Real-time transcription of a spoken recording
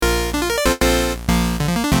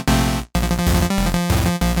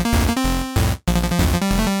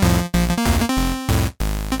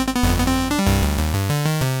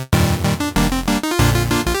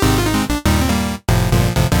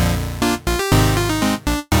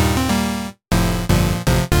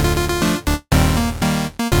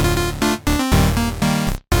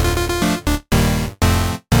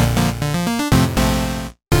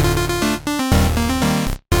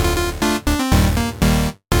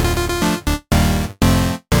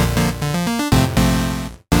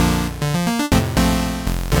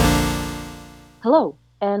Hello,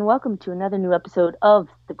 and welcome to another new episode of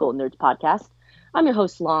the Goldnerds podcast. I'm your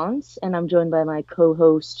host, Lons, and I'm joined by my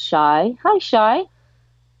co-host, Shai. Hi, Shai.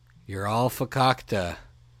 You're all fakakta,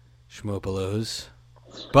 schmoopaloos,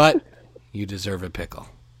 but you deserve a pickle.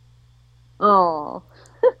 Oh.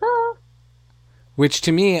 Which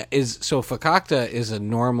to me is, so fakakta is a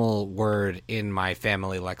normal word in my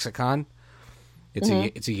family lexicon. It's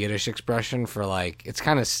a Yiddish expression for like, it's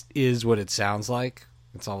kind of is what it sounds like.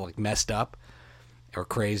 It's all like messed up or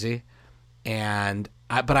crazy. But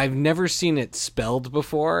I've never seen it spelled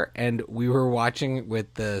before, and we were watching it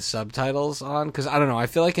with the subtitles on, because I don't know, I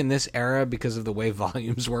feel like in this era, because of the way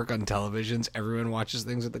volumes work on televisions, everyone watches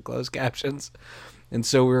things with the closed captions. And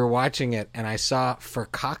so we were watching it, and I saw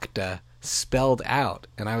fakakta spelled out,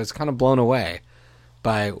 and I was kind of blown away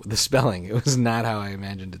by the spelling. It was not how I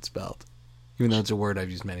imagined it spelled, even though it's a word I've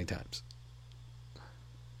used many times.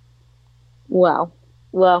 Wow.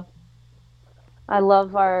 Well, I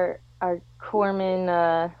love our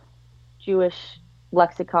Corman Jewish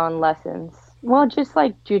lexicon lessons. Well, just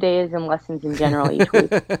like Judaism lessons in general each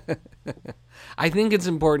week. I think it's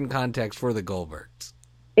important context for the Goldbergs.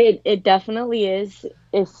 It definitely is,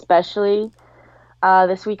 especially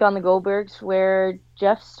this week on the Goldbergs, where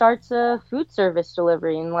Jeff starts a food service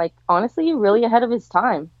delivery, and like honestly, really ahead of his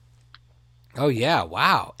time. Oh yeah,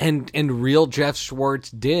 wow. And real Jeff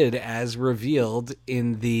Schwartz did, as revealed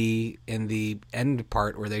in the end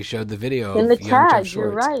part where they showed the video in of the young Jeff tag. Schwartz.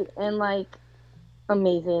 You're right, and like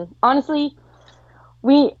amazing. Honestly,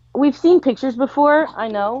 we've seen pictures before, I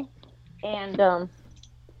know, and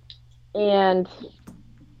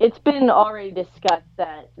it's been already discussed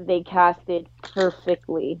that they casted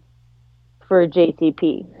perfectly for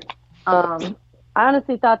JTP. I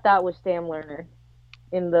honestly thought that was Sam Lerner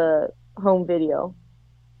in the home video.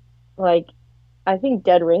 Like, I think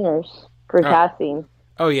dead ringers for casting.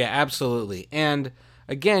 Oh yeah, absolutely. And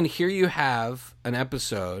again, here you have an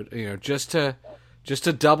episode, just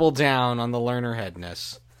to double down on the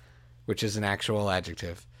Lerner-head-ness, which is an actual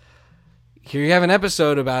adjective. Here you have an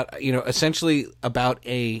episode about, essentially about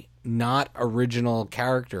a not original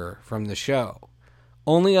character from the show.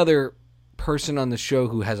 Only other person on the show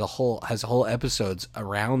who has whole episodes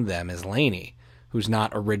around them is Lainey, who's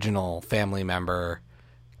not original family member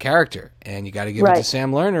character. And you got to give it to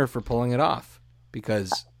Sam Lerner for pulling it off,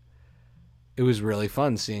 because it was really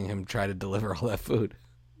fun seeing him try to deliver all that food.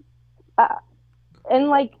 And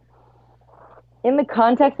like, in the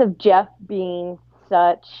context of Jeff being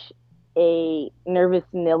such a nervous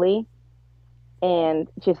Nilly and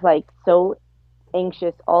just like so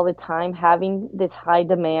anxious all the time, having this high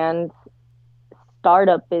demand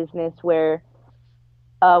startup business where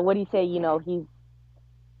what do you say, he's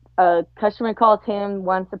a customer calls him,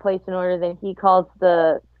 wants to place an order, then he calls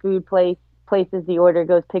the food place, places the order,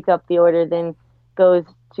 goes picks up the order, then goes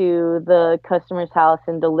to the customer's house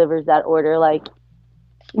and delivers that order. Like,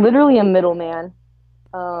 literally a middleman.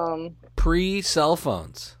 Pre-cell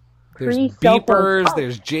phones. There's beepers,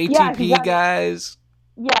 there's JTP guys.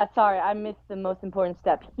 Yeah, sorry, I missed the most important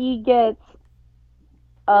step. He gets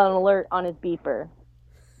an alert on his beeper.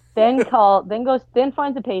 Then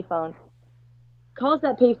finds a payphone. Calls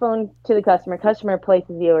that payphone to the customer. Customer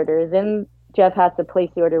places the order. Then Jeff has to place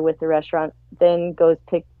the order with the restaurant. Then goes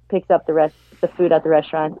picks up the food at the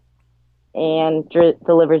restaurant and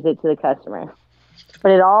delivers it to the customer.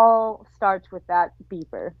 But it all starts with that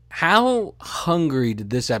beeper. How hungry did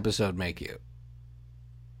this episode make you?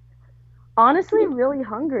 Honestly, really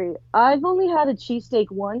hungry. I've only had a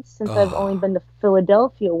cheesesteak once since I've only been to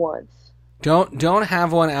Philadelphia once. Don't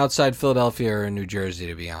have one outside Philadelphia or in New Jersey,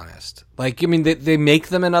 to be honest. Like, I mean, they make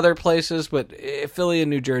them in other places, but Philly and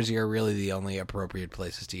New Jersey are really the only appropriate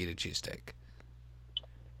places to eat a cheesesteak.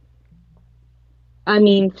 I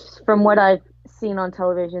mean, from what I've seen on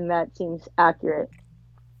television, that seems accurate.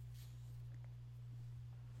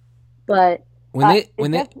 But when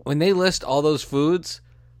they list all those foods,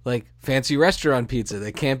 like fancy restaurant pizza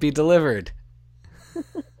that can't be delivered,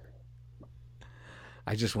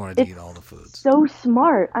 I just wanted to eat all the foods. So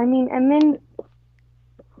smart. I mean, and then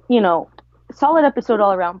solid episode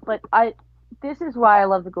all around. But this is why I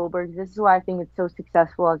love the Goldbergs. This is why I think it's so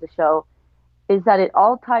successful as a show, is that it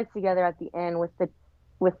all ties together at the end with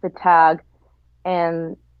the tag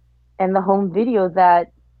and the home video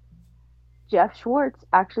that Jeff Schwartz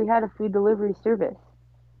actually had a food delivery service,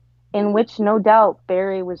 in which no doubt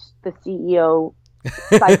Barry was the CEO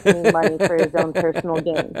siphoning money for his own personal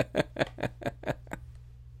gain.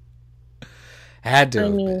 Had to. I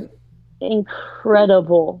mean,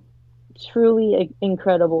 incredible. Truly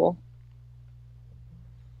incredible.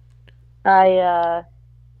 So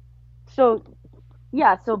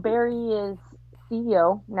Barry is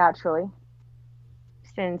CEO naturally,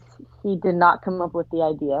 since he did not come up with the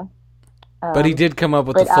idea. But he did come up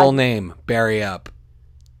with the But full name, Barry Up.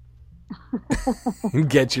 And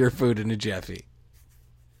get your food into Geoffy.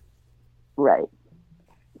 right.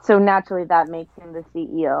 So naturally that makes him the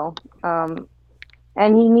CEO.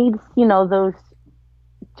 And he needs, those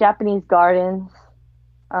Japanese gardens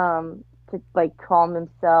to like calm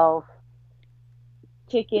himself.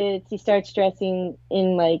 Tickets. He starts dressing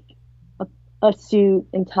in like a suit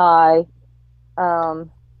and tie,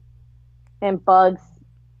 um, and bugs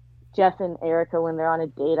Jeff and Erica when they're on a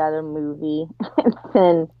date at a movie, and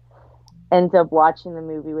then ends up watching the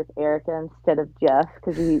movie with Erica instead of Jeff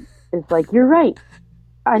because he is like, "You're right.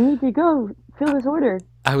 I need to go fill this order."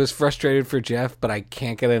 I was frustrated for Jeff, but I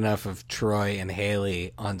can't get enough of Troy and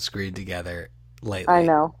Haley on screen together lately. I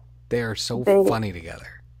know. They are so funny together.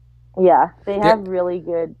 Yeah, they have really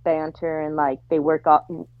good banter and like they work off,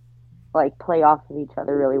 like play off of each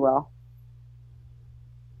other really well.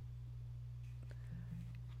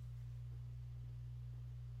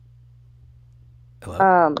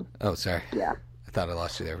 Hello? Oh, sorry. Yeah. I thought I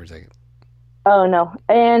lost you there for a second. Oh no.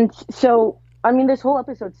 And so, I mean, this whole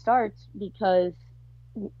episode starts because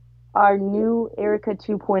our new Erica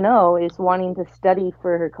 2.0 is wanting to study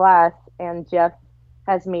for her class, and Jeff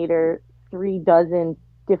has made her 36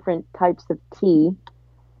 different types of tea.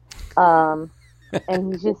 And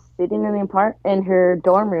he's just sitting in her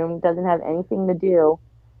dorm room, doesn't have anything to do,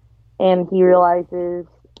 and he realizes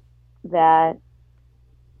that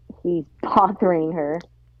he's bothering her,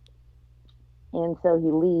 and so he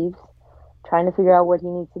leaves, trying to figure out what he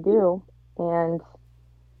needs to do, and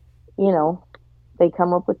they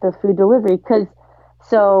come up with the food delivery.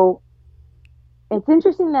 So it's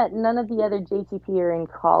interesting that none of the other JTP are in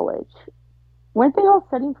college. Weren't they all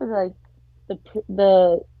studying for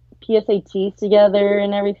the PSATs together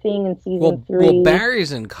and everything in season 3? Well,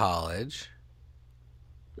 Barry's in college.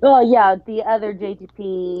 Oh yeah, the other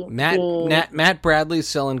JTP. Matt Bradley's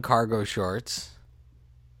selling cargo shorts.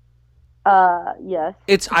 Yes.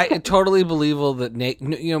 It's totally believable that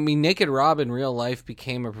Naked Rob in real life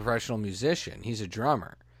became a professional musician. He's a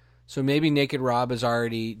drummer, so maybe Naked Rob is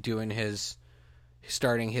already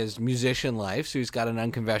starting his musician life. So he's got an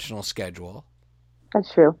unconventional schedule.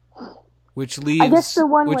 That's true. Which leaves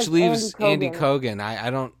Andy Cogan. I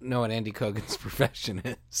don't know what Andy Cogan's profession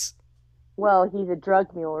is. Well, he's a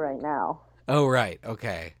drug mule right now. Oh right,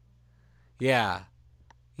 okay, yeah.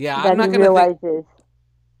 I'm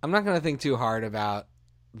not gonna think too hard about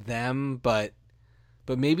them, but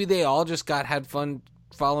maybe they all just had fun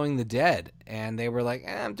following the dead, and they were like,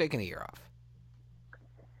 I'm taking a year off.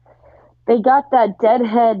 They got that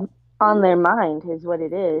deadhead on their mind, is what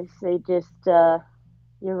it is. They just,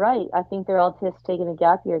 you're right. I think they're all just taking a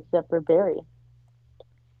gap year, except for Barry.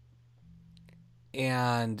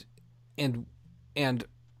 And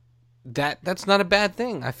that's not a bad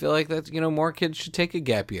thing. I feel like that's more kids should take a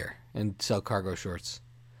gap year and sell cargo shorts.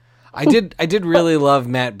 I did really love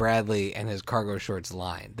Matt Bradley and his cargo shorts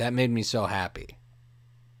line. That made me so happy.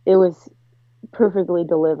 It was perfectly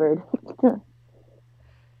delivered.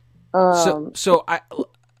 So I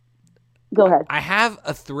go ahead. I have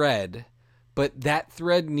a thread, but that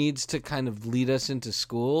thread needs to kind of lead us into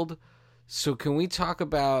Schooled. So can we talk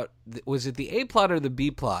about, was it the A plot or the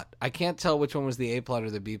B plot? I can't tell which one was the A plot or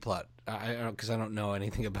the B plot. Because I don't know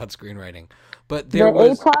anything about screenwriting. But the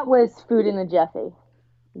A plot was food in the Geoffy.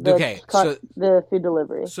 The food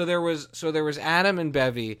delivery. So there was Adam and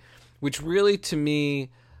Bevy, which really to me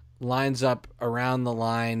lines up around the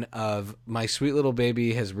line of my sweet little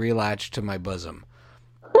baby has relatched to my bosom.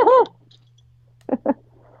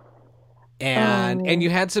 And you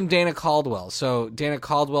had some Dana Caldwell. So Dana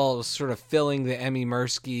Caldwell was sort of filling the Emmy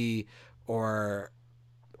Mursky or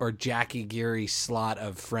Jackie Geary slot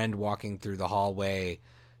of friend walking through the hallway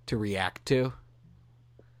to react to.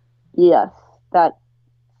 Yes, that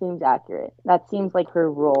seems accurate. That seems like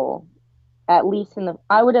her role, at least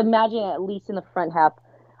I would imagine at least in the front half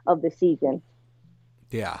of the season.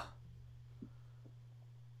 Yeah.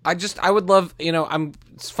 I would love,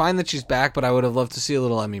 it's fine that she's back, but I would have loved to see a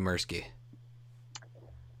little Emmy Mursky.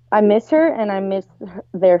 I miss her, and I miss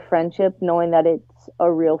their friendship, knowing that it's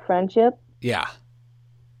a real friendship. Yeah.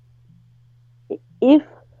 If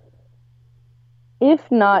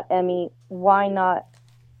not Emmy, why not?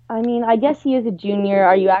 I mean, I guess he is a junior.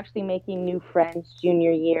 Are you actually making new friends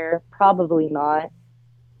junior year? Probably not.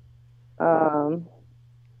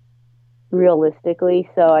 Realistically,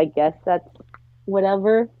 so I guess that's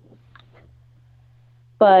whatever.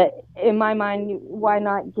 But in my mind, why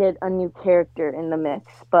not get a new character in the mix?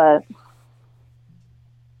 But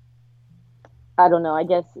I don't know. I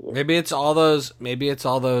guess Maybe it's all those. Maybe it's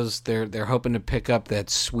all those. They're hoping to pick up that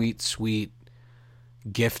sweet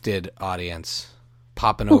gifted audience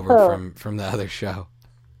popping over from the other show.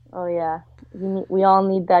 Oh yeah, we all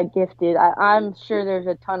need that gifted. I'm sure there's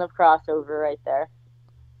a ton of crossover right there.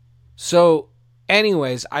 So,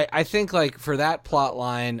 anyways, I think like for that plot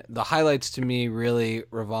line, the highlights to me really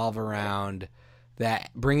revolve around that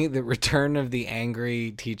bringing the return of the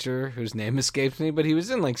angry teacher whose name escapes me, but he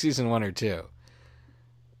was in like season 1 or 2.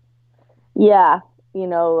 Yeah, he's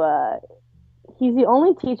the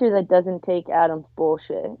only teacher that doesn't take Adam's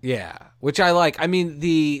bullshit. Yeah, which I like. I mean,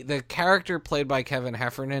 the character played by Kevin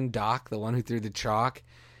Heffernan, Doc, the one who threw the chalk,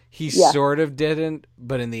 he sort of didn't,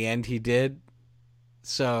 but in the end he did.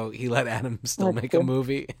 So he let Adam still make a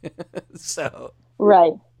movie. So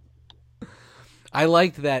right. I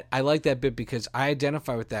liked that. I like that bit because I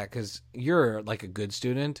identify with that because you're like a good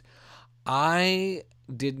student. I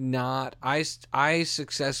did not. I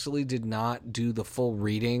successfully did not do the full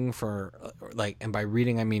reading for like, and by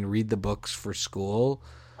reading I mean read the books for school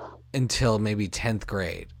until maybe 10th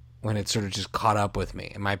grade when it sort of just caught up with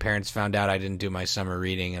me. And my parents found out I didn't do my summer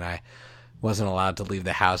reading, and I wasn't allowed to leave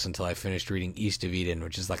the house until I finished reading East of Eden,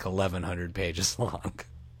 which is like 1,100 pages long.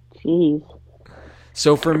 Jeez.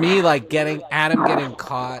 So for me, like Adam getting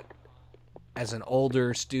caught as an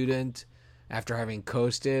older student after having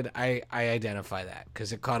coasted, I identify that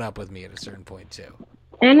because it caught up with me at a certain point too.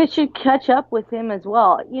 And it should catch up with him as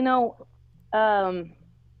well.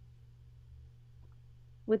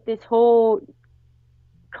 With this whole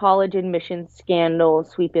college admissions scandal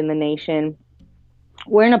sweeping the nation,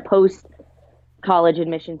 we're in a post-college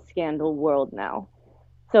admissions scandal world now.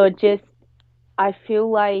 So I feel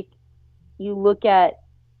like you look at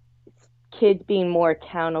kids being more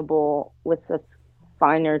accountable with a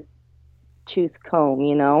finer tooth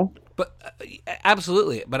comb, But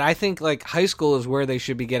absolutely. But I think like high school is where they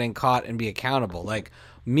should be getting caught and be accountable. Like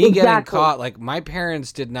me getting caught, like my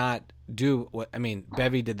parents did not do what, I mean,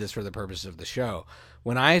 Bevy did this for the purpose of the show.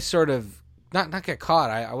 When I sort of not get caught,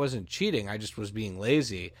 I wasn't cheating. I just was being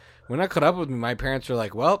lazy. When I caught up with me, my parents were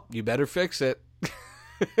like, well, you better fix it.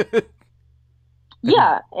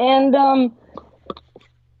 Yeah. And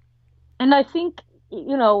I think,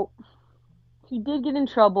 he did get in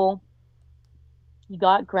trouble. He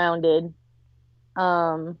got grounded,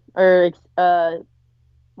 or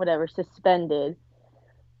suspended.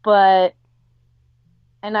 But,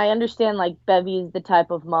 and I understand like Bevy's the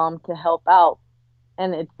type of mom to help out,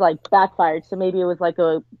 and it's like backfired. So maybe it was like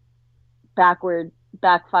a backfired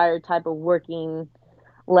type of working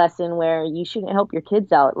lesson where you shouldn't help your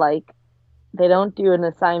kids out. Like they don't do an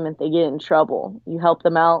assignment, they get in trouble. You help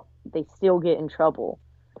them out, they still get in trouble.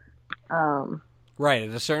 Right, at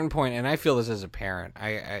a certain point, and I feel this as a parent.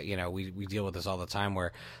 We deal with this all the time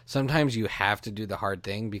where sometimes you have to do the hard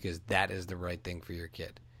thing because that is the right thing for your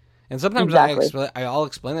kid. And sometimes I'll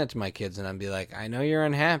explain that to my kids and I'll be like, I know you're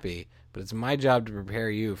unhappy, but it's my job to prepare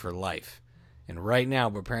you for life. And right now,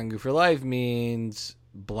 preparing you for life means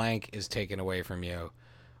blank is taken away from you,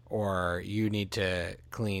 or you need to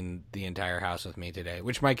clean the entire house with me today,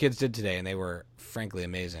 which my kids did today, and they were frankly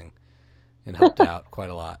amazing and helped out quite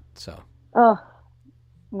a lot. So. Oh,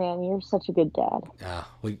 man, you're such a good dad.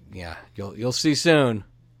 You'll see soon.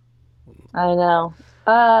 I know.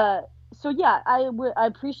 So yeah, I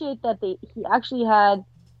appreciate that he actually had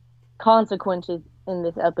consequences in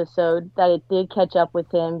this episode, that it did catch up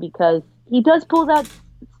with him, because he does pull that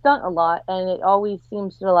stunt a lot, and it always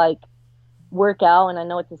seems to like work out. And I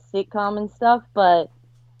know it's a sitcom and stuff, but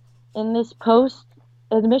in this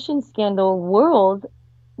post-admission scandal world,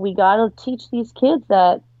 we gotta teach these kids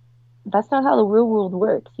that that's not how the real world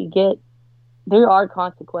works. There are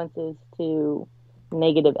consequences to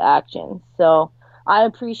negative actions. So I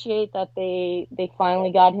appreciate that they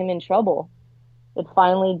finally got him in trouble. It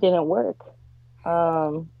finally didn't work.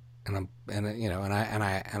 I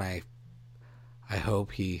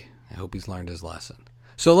hope he's learned his lesson.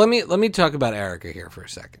 So let me talk about Erica here for a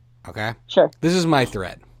second, okay? Sure. This is my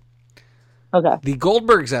thread. Okay. The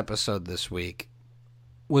Goldbergs episode this week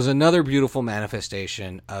was another beautiful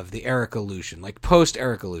manifestation of the Erica-lution, like post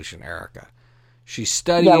Erica-lution Erica. She's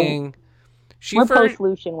studying. We're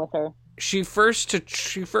post-lution with her. She first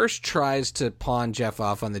tries to pawn Jeff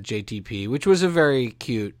off on the JTP, which was a very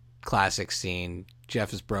cute classic scene.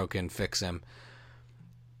 Jeff is broken, fix him.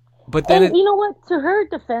 But then you know what? To her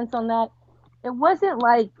defense on that, it wasn't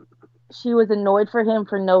like she was annoyed for him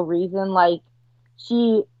for no reason. Like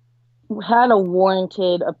she had a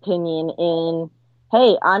warranted opinion in,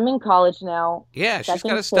 hey, I'm in college now. Yeah, she's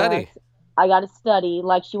got to study. I got to study.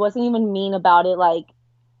 Like, she wasn't even mean about it. Like,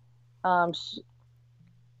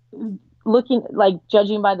 looking like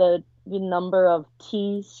judging by the number of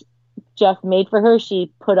teas Jeff made for her,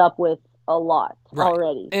 she put up with a lot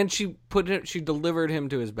already. And she delivered him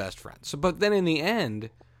to his best friend. So, but then in the end,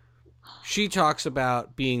 she talks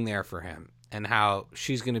about being there for him and how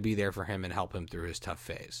she's going to be there for him and help him through his tough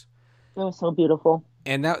phase. It was so beautiful.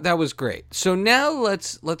 And that was great. So now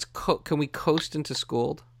can we coast into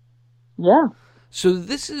Schooled? Yeah. So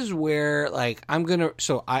this is where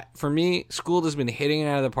for me, Schooled has been hitting it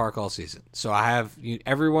out of the park all season. So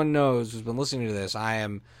everyone knows who's been listening to this.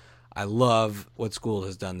 I love what Schooled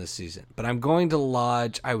has done this season, but I'm going to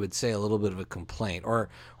lodge, I would say, a little bit of a complaint or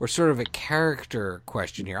sort of a character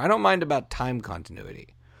question here. I don't mind about time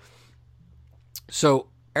continuity. So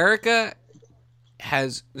Erica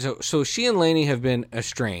so she and Lainey have been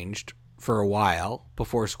estranged for a while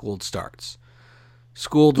before Schooled starts.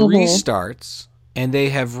 Schooled restarts, and they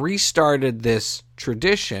have restarted this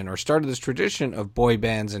tradition of boy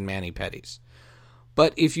bands and mani-pedis.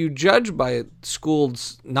 But if you judge by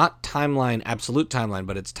Schooled's not timeline, absolute timeline,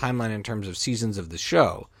 but its timeline in terms of seasons of the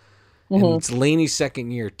show, and it's Lainey's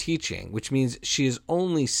second year teaching, which means she has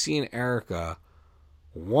only seen Erica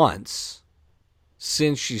once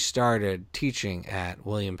since she started teaching at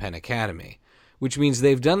William Penn Academy, which means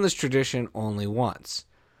they've done this tradition only once.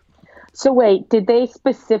 So wait, did they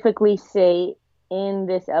specifically say in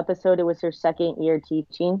this episode it was her second year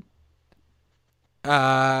teaching?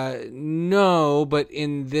 No, but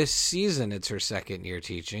in this season it's her second year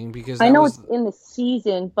teaching because I know it's in the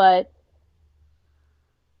season, but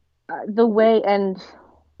the way and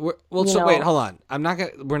wait, hold on.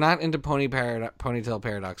 We're not into ponytail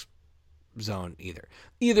paradox zone either.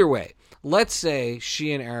 Either way, let's say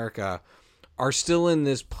she and Erica are still in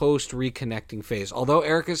this post reconnecting phase. Although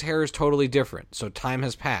Erica's hair is totally different, so time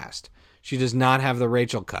has passed. She does not have the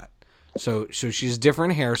Rachel cut. So she's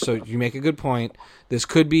different hair, so you make a good point. This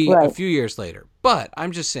could be a few years later. But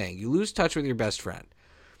I'm just saying, you lose touch with your best friend.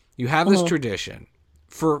 You have this tradition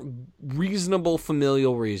for reasonable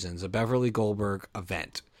familial reasons, a Beverly Goldberg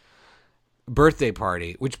event. Birthday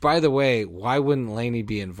party, which, by the way, why wouldn't Lainey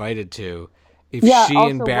be invited to if she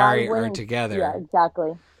and Barry are together? Yeah,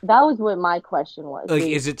 exactly. That was what my question was. Like,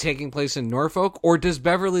 is it taking place in Norfolk, or does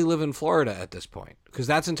Beverly live in Florida at this point? Because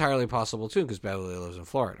that's entirely possible, too, because Beverly lives in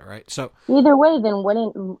Florida, right? So either way, then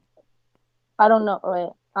wouldn't... I don't know. Wait,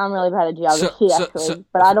 I'm really bad at geography, actually.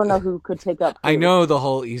 But I don't know who could pick up. I know the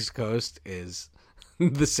whole East Coast is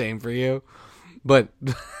the same for you, but...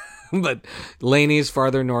 But Lainey is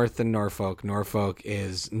farther north than Norfolk. Norfolk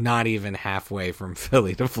is not even halfway from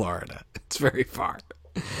Philly to Florida. It's very far.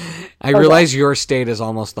 I realize your state is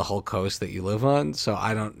almost the whole coast that you live on, so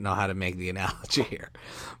I don't know how to make the analogy here.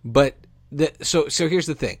 But so here's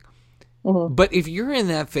the thing. But if you're in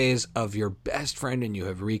that phase of your best friend and you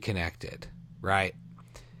have reconnected, right?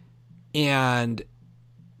 And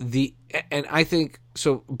I think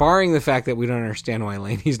so, barring the fact that we don't understand why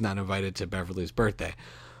Lainey's not invited to Beverly's birthday,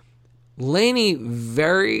 Lainey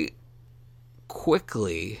very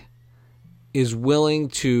quickly is willing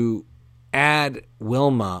to add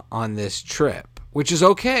Wilma on this trip, which is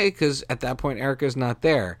okay because at that point Erica's not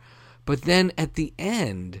there. But then at the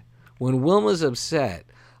end, when Wilma's upset,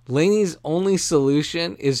 Lainey's only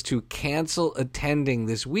solution is to cancel attending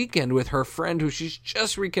this weekend with her friend who she's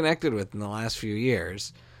just reconnected with in the last few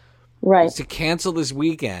years. Right. Is to cancel this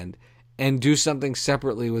weekend and do something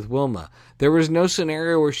separately with Wilma. There was no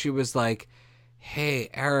scenario where she was like, hey,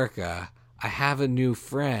 Erica, I have a new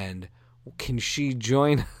friend. Can she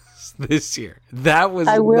join us this year? That was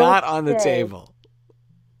not on the table.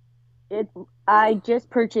 I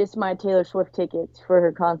just purchased my Taylor Swift tickets for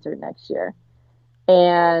her concert next year.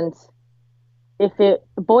 And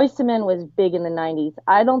Boyz II Men was big in the 90s,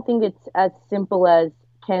 I don't think it's as simple as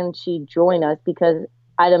can she join us, because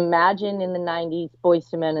I'd imagine in the 90s,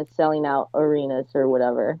 Boyz II Men is selling out arenas or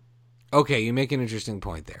whatever. Okay, you make an interesting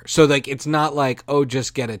point there. So, like, it's not like, oh,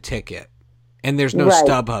 just get a ticket. And there's no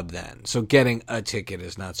StubHub then. So getting a ticket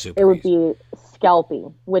is not super easy. It would be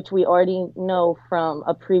scalping, which we already know from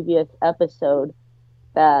a previous episode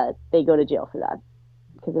that they go to jail for that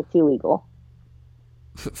because it's illegal.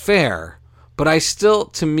 Fair. But I still,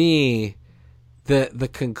 to me, the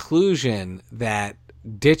conclusion that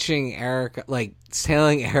ditching Erica, like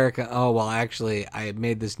telling Erica, oh, well, actually, I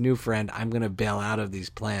made this new friend, I'm going to bail out of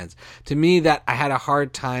these plans. To me, that I had a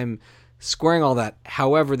hard time squaring all that.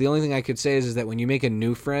 However, the only thing I could say is that when you make a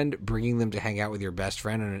new friend, bringing them to hang out with your best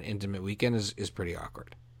friend on an intimate weekend is pretty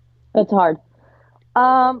awkward. It's hard.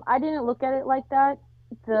 I didn't look at it like that.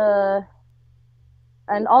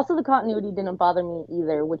 And also the continuity didn't bother me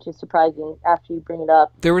either, which is surprising after you bring it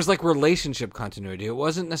up. There was like relationship continuity. It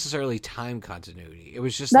wasn't necessarily time continuity. It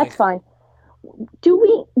was just That's fine.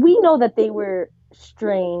 we know that they were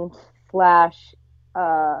strained slash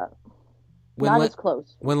When not as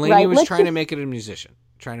close, when Lainey right? was trying to make it a musician,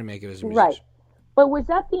 trying to make it as a Right. musician. But was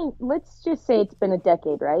that being, let's just say it's been a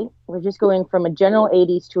decade, right? We're just going from a general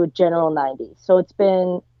 80s to a general 90s. So it's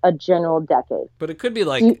been a general decade. But it could be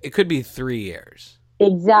You, it could be 3 years.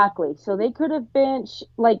 exactly. So they could have been,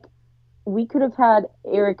 like, we could have had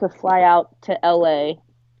Erica fly out to LA.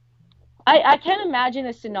 I can't imagine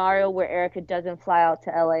a scenario where Erica doesn't fly out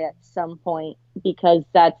to LA at some point because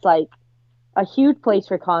that's like a huge place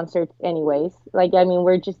for concerts, anyways. Like, I mean,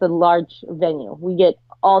 we're just a large venue. We get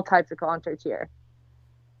all types of concerts here.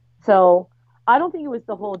 So I don't think it was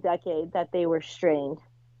the whole decade that they were strained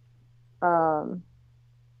um,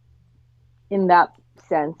 in that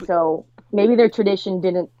sense. So maybe their tradition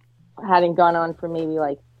hadn't gone on for maybe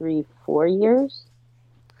like 3-4 years.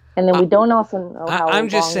 And then we don't also know how I'm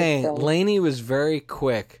just long saying, it's been. Lainey was very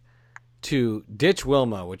quick to ditch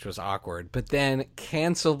Wilma, which was awkward, but then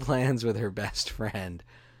cancel plans with her best friend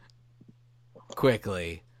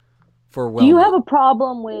quickly for Wilma. Do you have a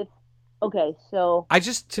problem with? Okay, so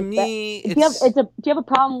to me, do you have a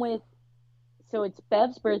problem with? So it's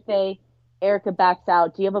Bev's birthday. Erica backs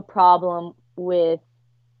out. Do you have a problem with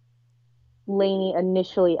Lainey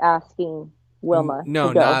initially asking Wilma No,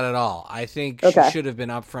 to go? not at all. I think she should have been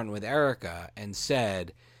upfront with Erica and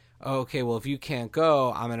said, okay, well, if you can't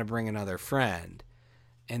go, I'm going to bring another friend.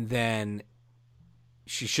 And then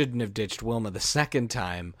she shouldn't have ditched Wilma the second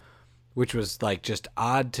time, which was like just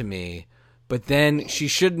odd to me. But then she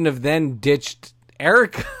shouldn't have then ditched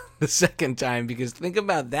Erica the second time, because think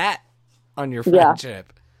about that on your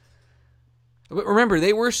friendship. Yeah. But remember,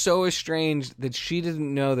 they were so estranged that she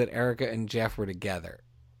didn't know that Erica and Jeff were together.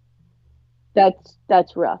 That's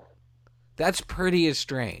rough. That's pretty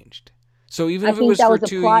estranged. So even if it was for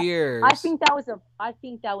 2 years, I think that was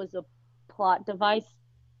a plot device,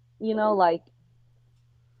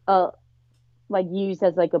 like used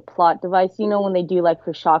as like a plot device, when they do like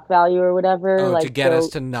for shock value or whatever. Oh, like to get us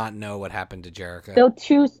to not know what happened to Jerica. They'll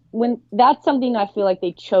choose that's something I feel like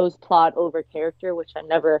they chose plot over character, which I'm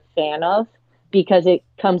never a fan of, because it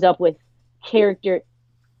comes up with character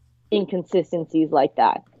inconsistencies like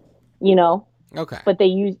that, Okay. But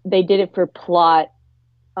they did it for plot,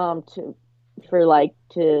 to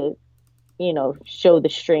show the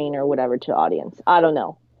strain or whatever to audience. I don't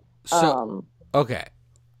know. So okay,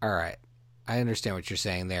 all right. I understand what you're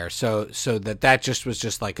saying there. So that just was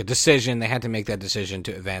just like a decision. They had to make that decision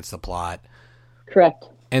to advance the plot. Correct.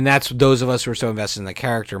 And that's, those of us who are so invested in the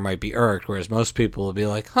character might be irked, whereas most people will be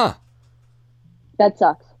like, huh. That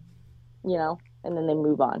sucks. And then they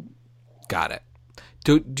move on. Got it.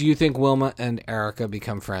 Do you think Wilma and Erica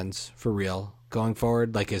become friends for real going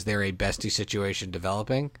forward? Like, is there a bestie situation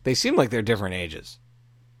developing? They seem like they're different ages.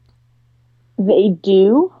 They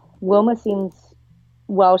do. Wilma seems,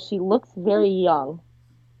 well, she looks very young.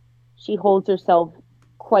 She holds herself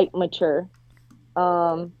quite mature.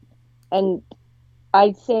 And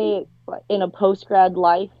I'd say in a post-grad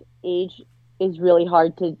life, age is really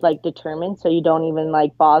hard to like determine. So you don't even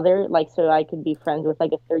like bother. Like, so I could be friends with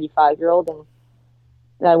like a 35-year-old and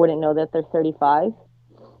I wouldn't know that they're 35.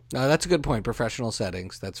 No, that's a good point. Professional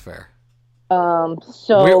settings. That's fair.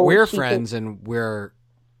 So we're friends and we're...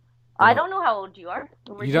 I don't know how old you are.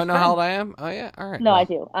 You don't know how old I am? Oh, yeah? All right. No, well. I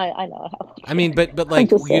do. I know how old I mean, but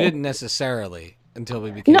like, you didn't necessarily until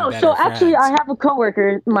we became better friends. Actually, I have a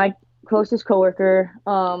coworker, my closest coworker.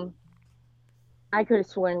 I could have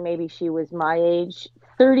sworn maybe she was my age,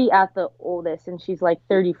 30 at the oldest, and she's like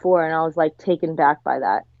 34, and I was like taken back by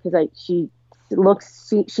that because she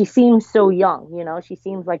seems so young, she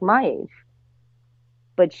seems like my age,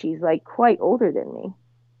 but she's like quite older than me.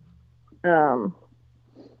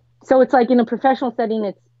 So it's like in a professional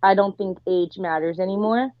setting, I don't think age matters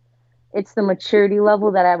anymore. It's the maturity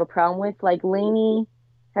level that I have a problem with. Like, Lainey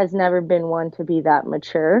has never been one to be that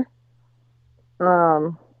mature.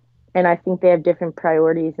 And I think they have different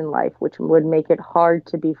priorities in life, which would make it hard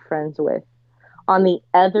to be friends with. On the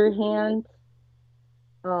other hand,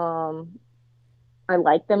 I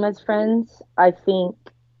like them as friends. I think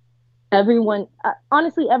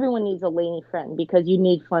honestly, everyone needs a Lainey friend because you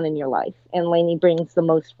need fun in your life, and Lainey brings the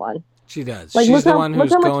most fun. She does. Like, she's the one who's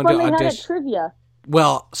going to audition. Look how much fun they had at trivia.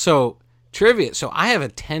 Well, so trivia. So I have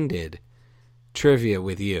attended trivia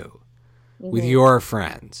with you, with your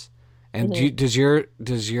friends, and does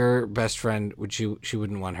your best friend, she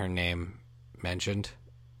wouldn't want her name mentioned?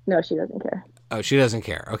 No, she doesn't care. Oh, she doesn't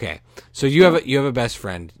care. Okay, so you have a best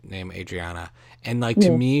friend named Adriana. And like, to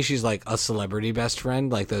me, she's like a celebrity best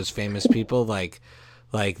friend, like those famous people. Like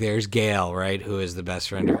there's Gail, right, who is the best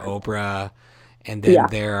friend of Oprah, And then Yeah.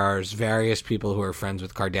 there's various people who are friends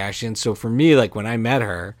with Kardashians. So for me, like when I met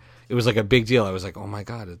her, it was like a big deal. I was like, oh my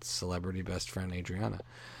God, it's celebrity best friend Adriana.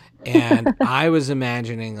 And I was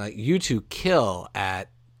imagining like you two kill at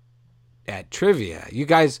trivia. You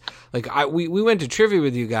guys like we went to trivia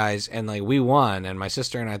with you guys and like we won, and my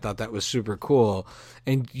sister and I thought that was super cool.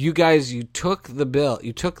 And you guys, you took the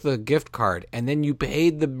gift card, and then you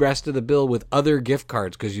paid the rest of the bill with other gift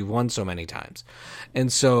cards because you've won so many times.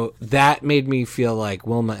 And so that made me feel like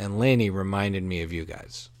Wilma and Lainey reminded me of you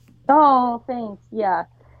guys. Oh, thanks. Yeah.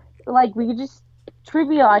 Like we just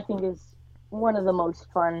trivia I think is one of the most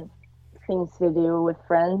fun things to do with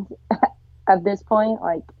friends at this point.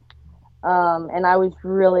 Like and I was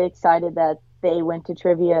really excited that they went to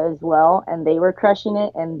trivia as well and they were crushing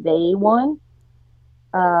it and they won.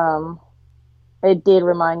 Um, it did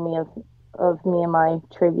remind me of me and my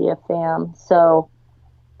trivia fam. So,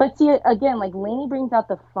 but see, again, like Lainey brings out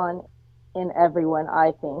the fun in everyone,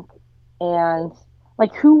 I think. And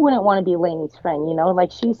like, who wouldn't want to be Lainey's friend? You know,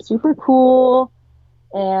 like she's super cool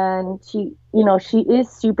and she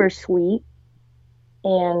is super sweet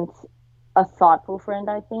and a thoughtful friend,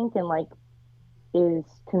 I think, and like is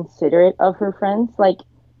considerate of her friends. Like,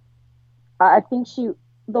 I think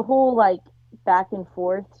the whole like back and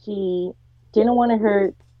forth, she didn't want to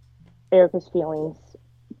hurt Erica's feelings,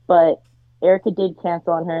 but Erica did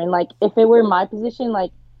cancel on her. And like, if it were my position,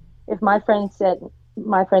 like if my friend said,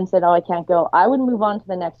 "Oh, I can't go," I would move on to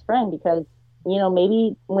the next friend because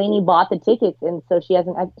maybe Lainey bought the tickets, and so she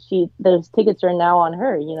hasn't. Those tickets are now on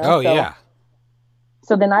her. Oh So yeah.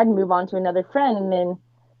 so then I'd move on to another friend, and then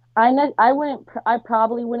I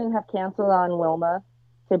probably wouldn't have canceled on Wilma,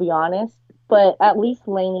 to be honest. But at least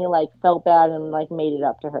Lainey like felt bad and like made it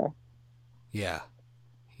up to her. Yeah.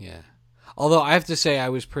 Yeah. Although I have to say I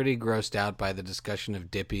was pretty grossed out by the discussion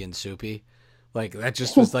of Dippy and Soupy. Like that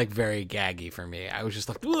just was like very gaggy for me. I was just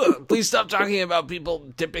like, ugh, please stop talking about people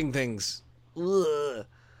dipping things. Ugh.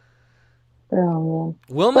 Oh man.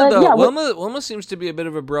 Wilma But though, yeah, Wilma seems to be a bit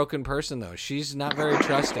of a broken person though. She's not very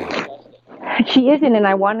trusting. she isn't, and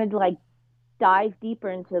I wanted to like dive deeper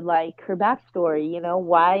into like her backstory.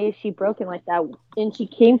 Why is she broken like that? And she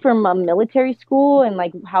came from a military school, and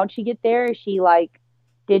like, how'd she get there? Is she like,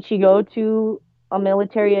 did she go to a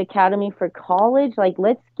military academy for college? Like,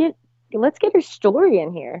 let's get her story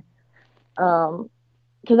in here.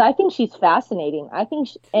 Because I think she's fascinating.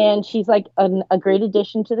 And she's like a great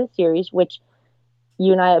addition to the series, which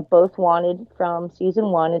you and I have both wanted from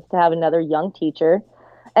season one, is to have another young teacher.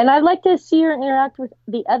 And I'd like to see her interact with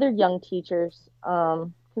the other young teachers.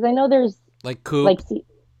 Because I know there's Like Coop. like,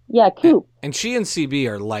 yeah, Coop. And she and CB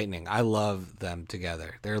are lightning. I love them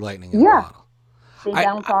together. They're lightning in a Yeah, bottle. they I,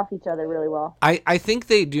 bounce off each other really well. I think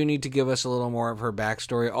they do need to give us a little more of her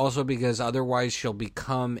backstory, also because otherwise she'll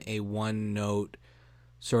become a one note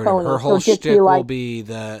sort of. Tony. Her whole She'll just shtick be will like, be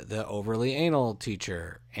the overly anal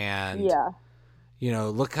teacher, and yeah.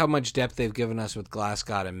 look how much depth they've given us with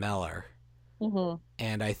Glasscott and Meller. Mm-hmm.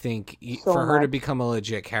 And I think So for her to much. become a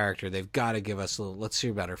legit character, they've got to give us a little. Let's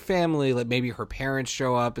hear about her family. Let maybe her parents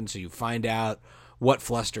show up, and so you find out what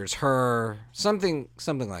flusters her. Something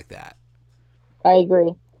like that. I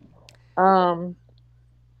agree. Um,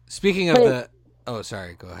 Speaking of but oh,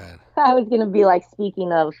 sorry, go ahead. I was gonna be like,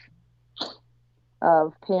 speaking of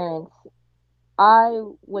parents, I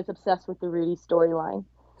was obsessed with the Rudy storyline.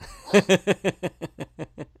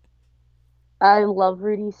 I love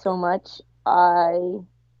Rudy so much.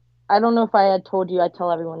 I don't know if I had told you. I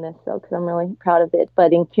tell everyone this though because I'm really proud of it.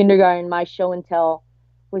 But in kindergarten, my show and tell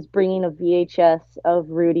was bringing a VHS of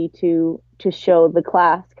Rudy to show the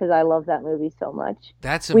class because I love that movie so much.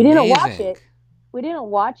 That's We didn't amazing. watch it. We didn't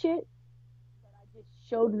watch it. I just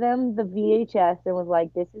showed them the VHS and was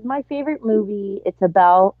like, "This is my favorite movie. It's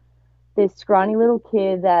about this scrawny little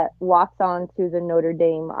kid that walks on to the Notre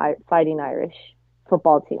Dame Fighting Irish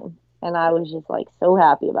football team." And I was just like so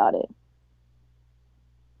happy about it.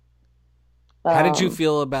 How did you Um,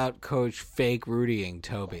 feel about Coach fake Rudying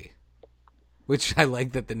Toby? Which I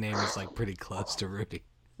like that the name is like pretty close to Rudy.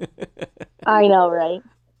 I know, right?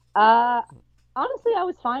 Uh, Honestly, I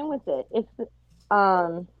was fine with it. If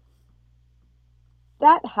um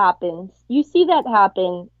that happens, you see that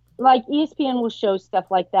happen. Like ESPN will show stuff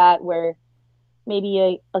like that where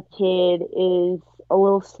maybe a kid is a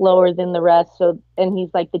little slower than the rest, so and he's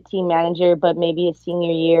like the team manager, but maybe a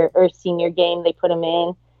senior year or senior game they put him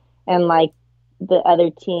in, and like the other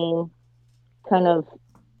team kind of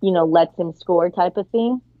lets him score type of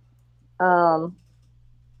thing. Um,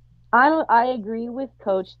 I agree with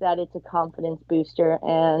Coach that it's a confidence booster,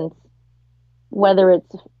 and whether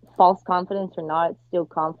it's false confidence or not, it's still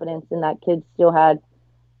confidence, and that kid still had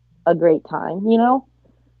a great time, you know?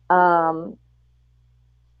 Um,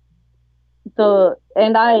 the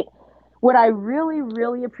and I what I really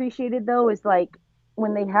really appreciated though is like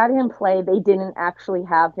when they had him play, they didn't actually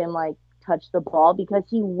have him like touch the ball because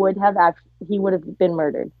he would have been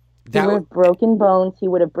murdered. He would That have broken bones, he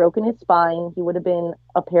would have broken his spine, he would have been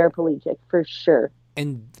a paraplegic for sure.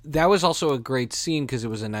 and that was also a great scene because it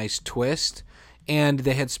was a nice twist. And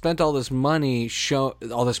they had spent all this money,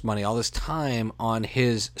 all this time on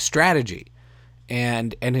his strategy,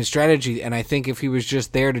 and his strategy. And I think if he was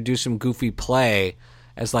just there to do some goofy play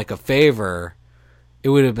as like a favor, it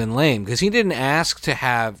would have been lame because he didn't ask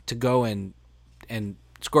to go and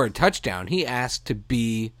score a touchdown. He asked to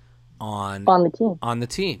be On the team. on the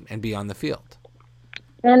team and be on the field.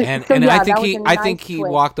 And so And yeah, I think that was a I nice think he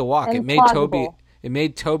twist walked the walk. and plausible. It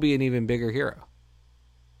made Toby an even bigger hero.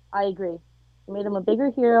 I agree. It made him a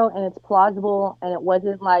bigger hero, and it's plausible, and it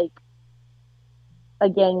wasn't like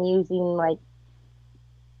again using like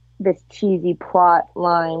this cheesy plot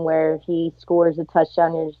line where he scores a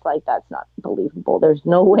touchdown. You're just like, that's not believable. There's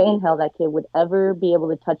no way in hell that kid would ever be able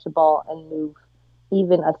to touch a ball and move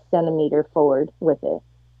even a centimeter forward with it.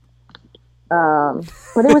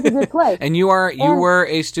 But it was a good play. And you were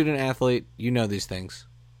a student athlete. You know these things.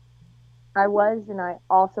 I was, and I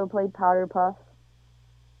also played powder puff,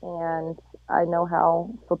 and I know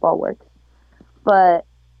how football works. But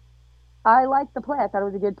I liked the play. I thought it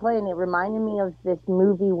was a good play, and it reminded me of this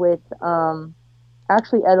movie with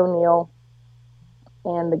actually Ed O'Neill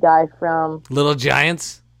and the guy from Little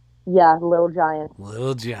Giants. Little Giants.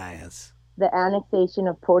 Little Giants. The annexation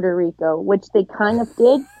of Puerto Rico, which they kind of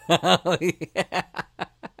did. Oh yeah,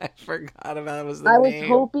 I forgot about it. Was the I was name.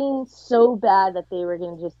 hoping so bad that they were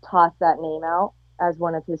going to just toss that name out as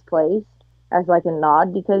one of his plays, as like a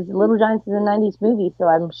nod, because Little Giants is a '90s movie, so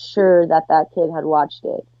I'm sure that kid had watched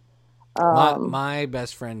it. My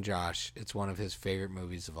best friend Josh, it's one of his favorite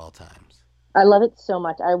movies of all times. I love it so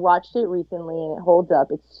much. I watched it recently and it holds up.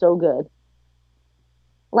 It's so good.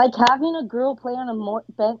 Like having a girl play on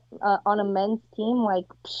a men's team, like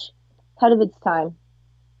ahead of its time.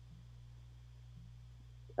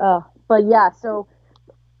 But yeah, so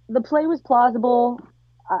the play was plausible.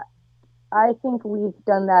 I think we've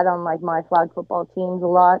done that on like my flag football teams a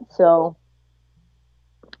lot. So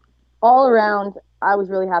all around, I was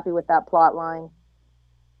really happy with that plot line,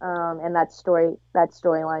 and that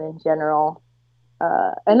storyline in general.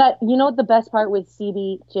 And that, you know what the best part with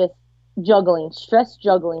CB just stress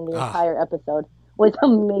juggling the entire episode was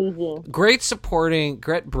amazing. Great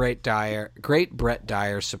Brett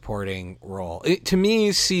Dyer supporting role. To me,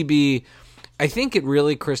 CB, I think it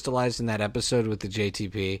really crystallized in that episode with the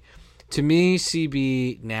JTP. To me,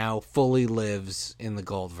 CB now fully lives in the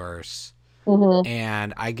Goldverse. Mm-hmm.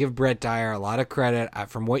 And I give Brett Dyer a lot of credit.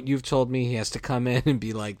 From what you've told me, he has to come in and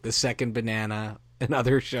be like the second banana in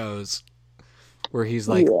other shows where he's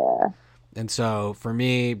like, yeah. And so for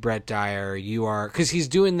me, Brett Dyer, you are, because he's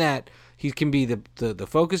doing that. He can be the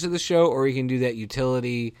focus of the show, or he can do that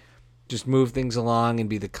utility, just move things along and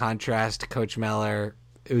be the contrast to Coach Meller.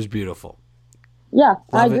 It was beautiful. Yeah,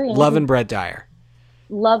 I agree. Loving Brett Dyer.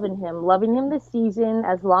 Loving him this season.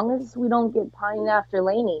 As long as we don't get pining after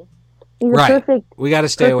Lainey. He's right. Perfect. We got to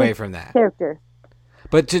stay away from that character.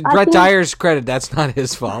 But to Brett Dyer's credit, that's not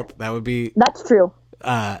his fault. That would be. That's true.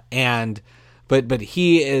 But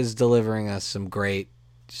he is delivering us some great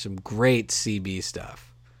CB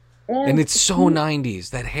stuff, and it's so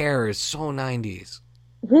 90s. That hair is so 90s.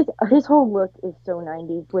 His whole look is so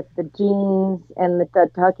 90s with the jeans and the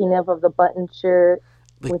tucking up of the button shirt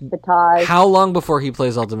with the tie. How long before he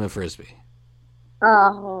plays Ultimate Frisbee?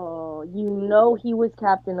 Oh, you know he was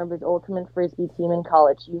captain of his Ultimate Frisbee team in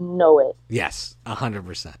college. You know it. Yes,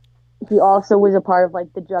 100%. He also was a part of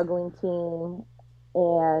like the juggling team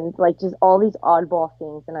and like just all these oddball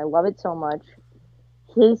things, and I love it so much.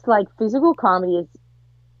 His like physical comedy is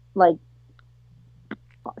like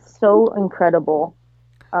so incredible.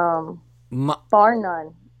 Bar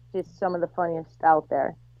none. Just some of the funniest out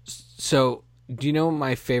there. So, do you know what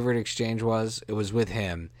my favorite exchange was? It was with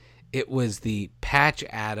him. It was the Patch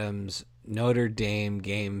Adams Notre Dame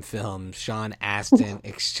game film Sean Astin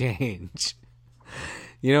exchange.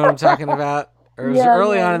 You know what I'm talking about? Or it was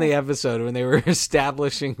early on in the episode when they were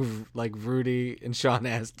establishing like Rudy and Sean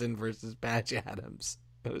Astin versus Patch Adams.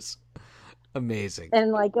 It was amazing.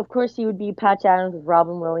 And like, of course, he would be Patch Adams with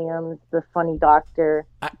Robin Williams, the funny doctor.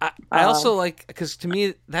 I also like, because to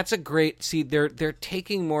me that's a great. See, they're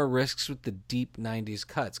taking more risks with the deep '90s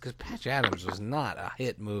cuts because Patch Adams was not a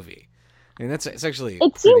hit movie. I mean, it's actually.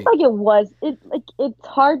 It seems like it was. It's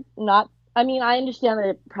hard not. I mean, I understand that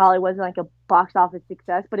it probably wasn't like a box office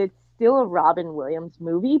success, but it's still a Robin Williams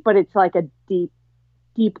movie, but it's like a deep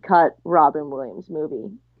cut Robin Williams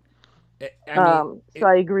movie. I mean, So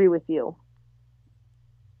I agree with you.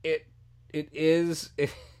 it it is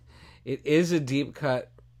it is a deep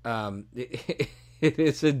cut. It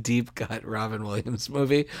is a deep cut Robin Williams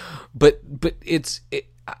movie, but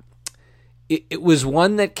it was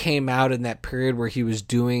one that came out in that period where he was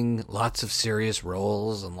doing lots of serious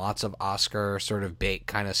roles and lots of Oscar sort of bait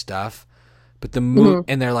kind of stuff. But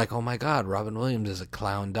and they're like, oh my God, Robin Williams is a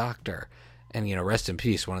clown doctor, and rest in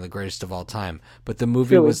peace, one of the greatest of all time. But the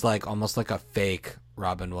movie Truly. was like almost like a fake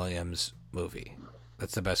Robin Williams movie.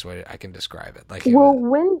 That's the best way I can describe it. Like, Well,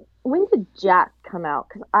 when did Jack come out?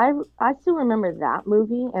 Because I still remember that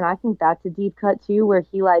movie, and I think that's a deep cut too, where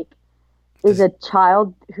he like is does, a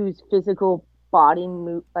child whose physical body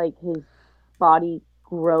like his body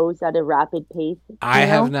grows at a rapid pace. I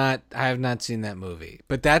have not seen that movie,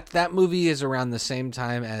 but that movie is around the same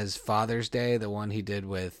time as Father's Day, the one he did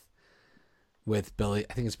with Billy.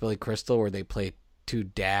 I think it's Billy Crystal, where they play two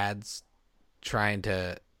dads trying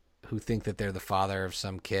to who think that they're the father of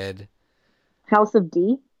some kid. House of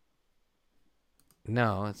D.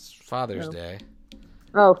 No, it's Father's No. Day.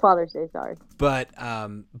 Oh, Father's Day. Sorry. But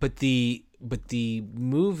the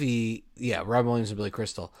movie, yeah, Robin Williams and Billy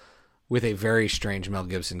Crystal, with a very strange Mel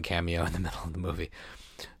Gibson cameo in the middle of the movie.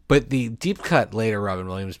 But the deep cut later Robin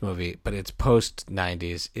Williams movie, but it's post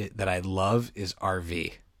 90s, that I love is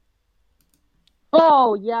RV.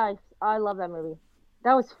 Oh yes, I love that movie.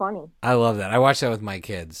 That was funny. I love that. I watched that with my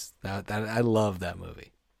kids. That I love that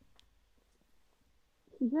movie.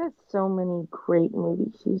 He has so many great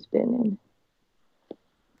movies he's been in.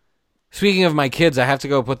 Speaking of my kids, I have to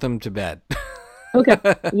go put them to bed. Okay.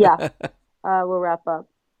 Yeah. We'll wrap up.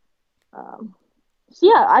 So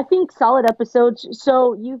yeah, I think solid episodes.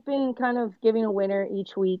 So you've been kind of giving a winner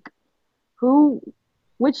each week. Who,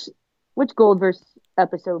 which, which Goldverse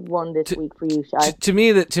episode won this week for you, Shai? To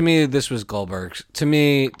me this was Goldberg's. To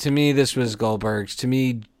me this was Goldberg's. To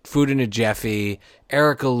me, Food and a Geoffy,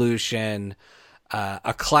 Erica-lution,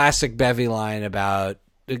 a classic Bevy line about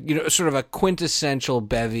sort of a quintessential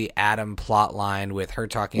Bevy Adam plot line with her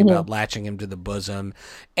talking about latching him to the bosom,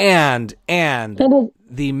 and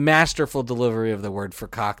the masterful delivery of the word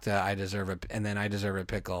fakakta, I deserve a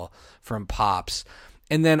pickle from Pops.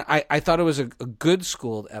 And then I thought it was a good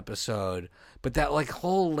schooled episode, but that like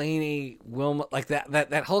whole Lainey Wilma, like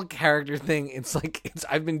that whole character thing, it's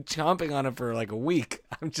I've been chomping on it for like a week.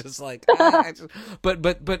 I'm just like,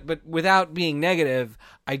 but without being negative,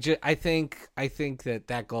 I think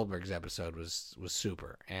that Goldberg's episode was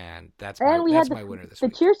super, and that's my winner this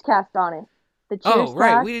week. The Cheers cast on it. The Cheers Oh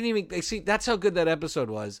right, cast. we didn't even see. That's how good that episode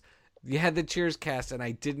was. You had the Cheers cast, and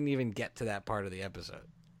I didn't even get to that part of the episode.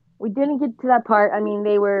 We didn't get to that part. I mean,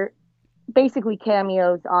 they were basically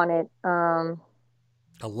cameos on it.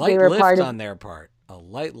 A light lift on their part. A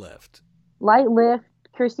light lift. Light lift.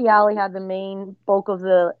 Kirstie Alley had the main bulk of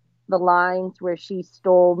the lines where she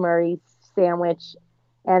stole Murray's sandwich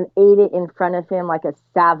and ate it in front of him like a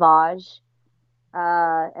savage.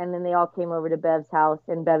 And then they all came over to Bev's house,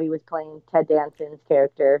 and Bevy was playing Ted Danson's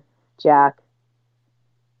character, Jack.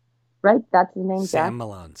 Right? That's his name, Sam Jack?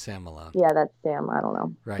 Malone. Sam Malone. Yeah, that's Sam. I don't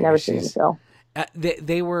know. Right. Never seen the show.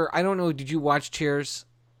 They were, I don't know, did you watch Cheers?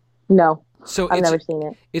 No. So I've never seen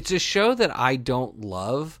it. It's a show that I don't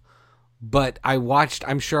love, but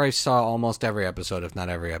I'm sure I saw almost every episode, if not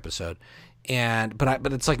every episode.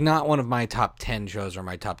 But it's like not one of my top 10 shows or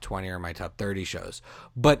my top 20 or my top 30 shows.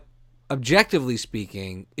 But objectively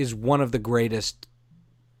speaking, is one of the greatest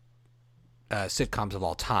sitcoms of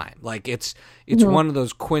all time. Like it's one of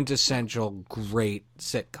those quintessential great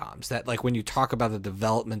sitcoms that, like, when you talk about the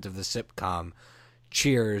development of the sitcom,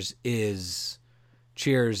 Cheers is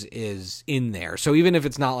in there. So even if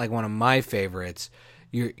it's not like one of my favorites,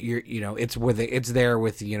 it's there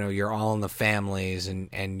with you're all in the families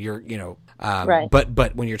and you're right.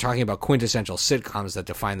 But when you're talking about quintessential sitcoms that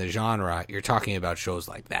define the genre, you're talking about shows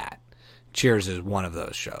like that. Cheers is one of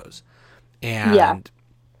those shows, and yeah.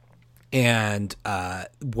 And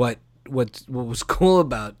what was cool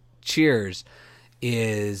about Cheers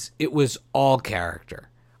is it was all character.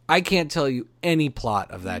 I can't tell you any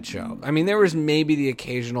plot of that show. I mean, there was maybe the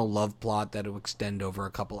occasional love plot that would extend over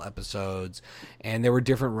a couple episodes, and there were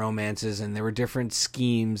different romances, and there were different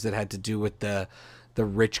schemes that had to do with the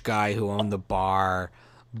rich guy who owned the bar.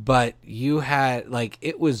 But you had, like,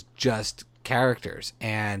 it was just characters,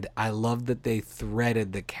 and I love that they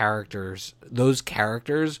threaded those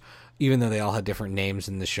characters even though they all had different names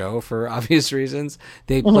in the show for obvious reasons,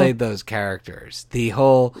 they played those characters.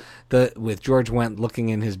 With George Wendt looking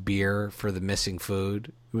in his beer for the missing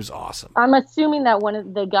food, it was awesome. I'm assuming that one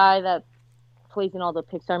of the guy that plays in all the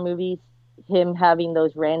Pixar movies, him having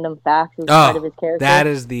those random facts is part of his character.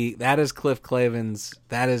 That is Cliff Clavin's.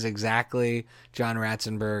 That is exactly John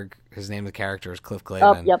Ratzenberg. His name of the character is Cliff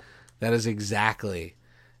Clavin. Oh, yep. That is exactly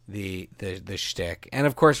the shtick. And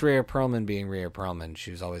of course, Rhea Perlman being Rhea Perlman,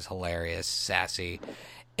 she was always hilarious, sassy.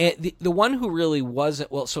 And the one who really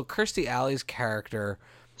wasn't, well, so Kirstie Alley's character,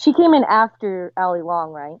 she came in after Ali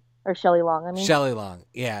Long, right? Or Shelley Long, I mean. Shelley Long,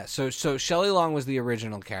 yeah. So Shelley Long was the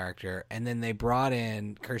original character, and then they brought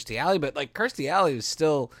in Kirstie Alley, but like Kirstie Alley was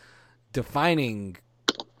still defining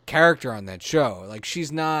character on that show. Like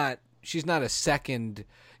she's not a second.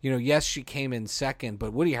 Yes, she came in second,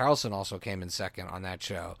 but Woody Harrelson also came in second on that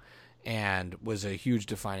show, and was a huge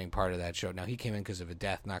defining part of that show. Now he came in because of a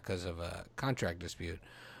death, not because of a contract dispute,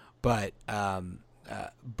 so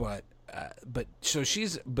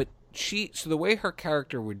the way her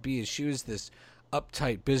character would be is she was this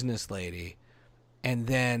uptight business lady,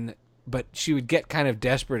 but she would get kind of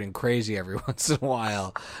desperate and crazy every once in a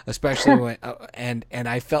while, especially when and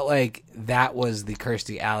I felt like that was the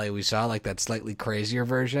Kirstie Alley we saw, like that slightly crazier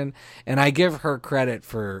version, and I give her credit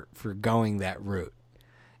for going that route,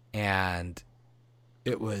 and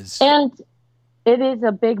it is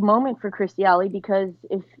a big moment for Kirstie Alley, because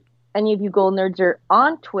if any of you Goldnerds are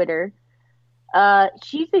on Twitter,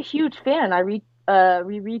 she's a huge fan. We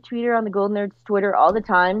retweet her on the Goldnerds Twitter all the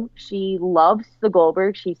time. She loves the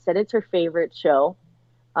Goldbergs. She said it's her favorite show.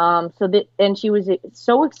 And she was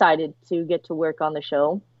so excited to get to work on the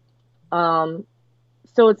show.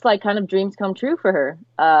 So it's like kind of dreams come true for her.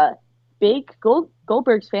 Big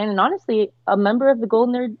Goldbergs fan, and honestly a member of the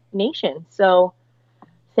Goldnerd Nation. So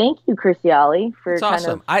thank you, Kirstie Alley, for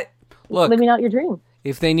living out your dream.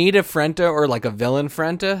 If they need a Frenta or like a villain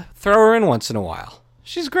Frenta, throw her in once in a while.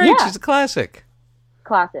 She's great. Yeah. She's a classic.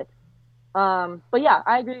 Classic. But yeah,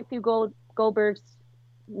 I agree with you. Goldbergs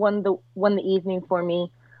won the evening for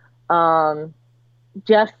me.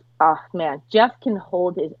 Jeff can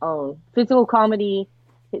hold his own. Physical comedy,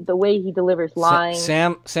 the way he delivers lines.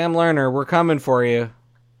 Sam Lerner, we're coming for you.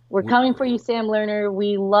 We're coming for you, Sam Lerner.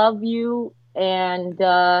 We love you, and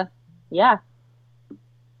yeah.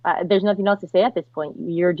 There's nothing else to say at this point.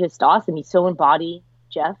 You're just awesome. You so embody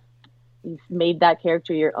Jeff. You've made that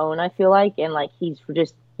character your own, I feel like, and like you've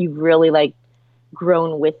really like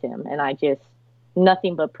grown with him, and I just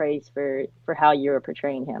nothing but praise for how you're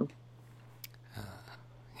portraying him.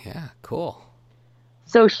 Yeah, cool.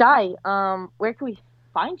 So Shai, where can we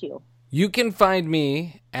find you? You can find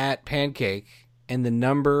me at Pancake and the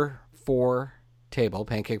number 4 table,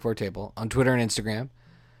 Pancake 4 table, on Twitter and Instagram,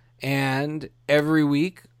 and every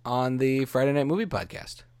week on the Friday Night Movie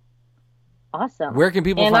Podcast. Awesome. Where can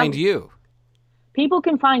people find you? People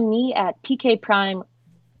can find me at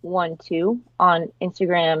PKPrime12 on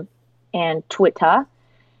Instagram and Twitter.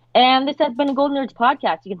 And this has been a Goldnerds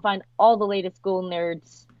podcast. You can find all the latest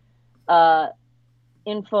Goldnerds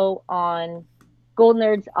info on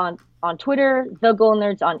Goldnerds on Twitter, The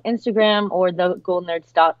Goldnerds on Instagram, or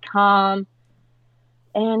thegoldnerds.com.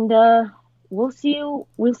 And we'll see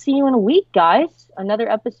you in a week, guys.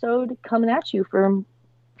 Another episode coming at you from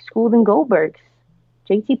Schooled in Goldbergs.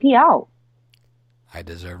 JTP out. I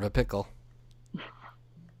deserve a pickle.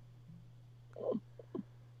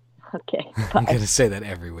 Okay. I'm going to say that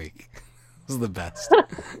every week. This is the best.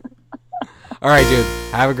 All right, dude.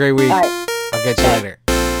 Have a great week. All right. I'll catch you later.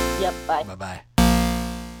 Yep. Bye. Bye-bye.